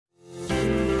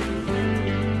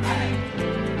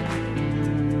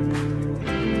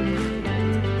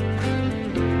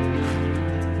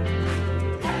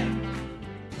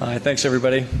Thanks,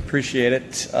 everybody. Appreciate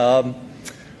it. Our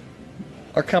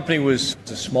company was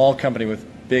a small company with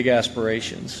big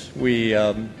aspirations. We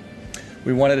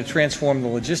wanted to transform the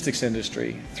logistics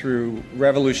industry through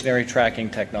revolutionary tracking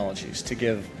technologies to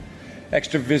give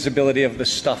extra visibility of the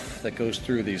stuff that goes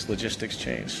through these logistics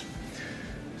chains.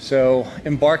 So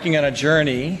embarking on a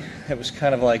journey that was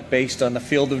kind of like based on the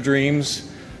field of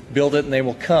dreams, build it and they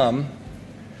will come,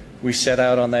 we set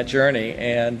out on that journey,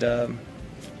 and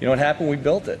you know what happened? We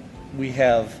built it. We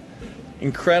have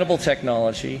incredible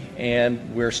technology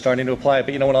and we're starting to apply it.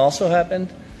 But you know what also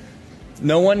happened?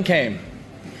 No one came.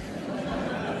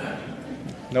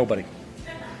 Nobody.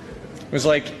 It was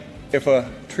like if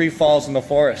a tree falls in the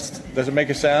forest. Does it make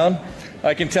a sound?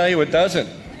 I can tell you it doesn't.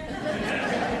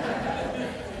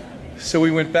 So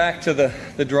we went back to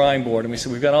the drawing board and we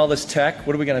said, we've got all this tech,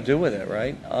 what are we going to do with it,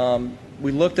 right?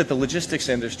 We looked at the logistics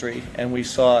industry and we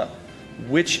saw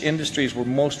which industries were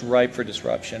most ripe for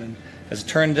disruption. And as it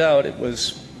turned out, it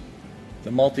was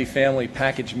the multifamily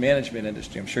package management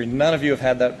industry. I'm sure none of you have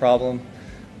had that problem.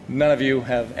 None of you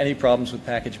have any problems with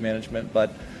package management,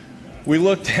 but we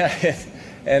looked at it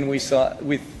and we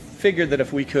figured that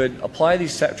if we could apply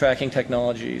these tracking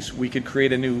technologies, we could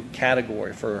create a new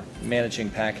category for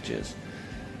managing packages.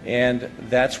 And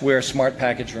that's where Smart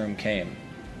Package Room came.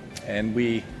 And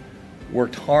we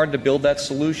worked hard to build that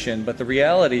solution, but the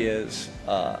reality is,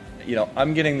 you know,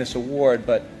 I'm getting this award,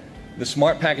 but the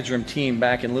Smart Package Room team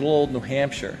back in little old New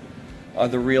Hampshire are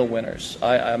the real winners.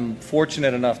 I'm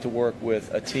fortunate enough to work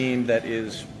with a team that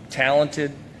is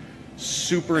talented,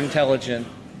 super intelligent,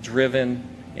 driven,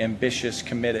 ambitious,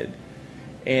 committed,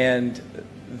 and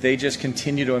they just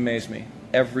continue to amaze me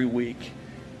every week.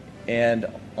 And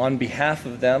on behalf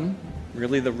of them,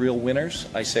 really the real winners,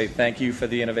 I say thank you to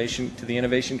the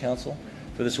Innovation Council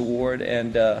for this award,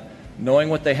 and knowing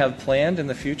what they have planned in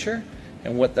the future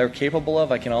and what they're capable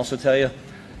of. I can also tell you,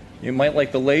 you might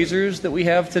like the lasers that we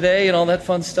have today and all that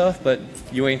fun stuff, but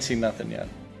you ain't seen nothing yet.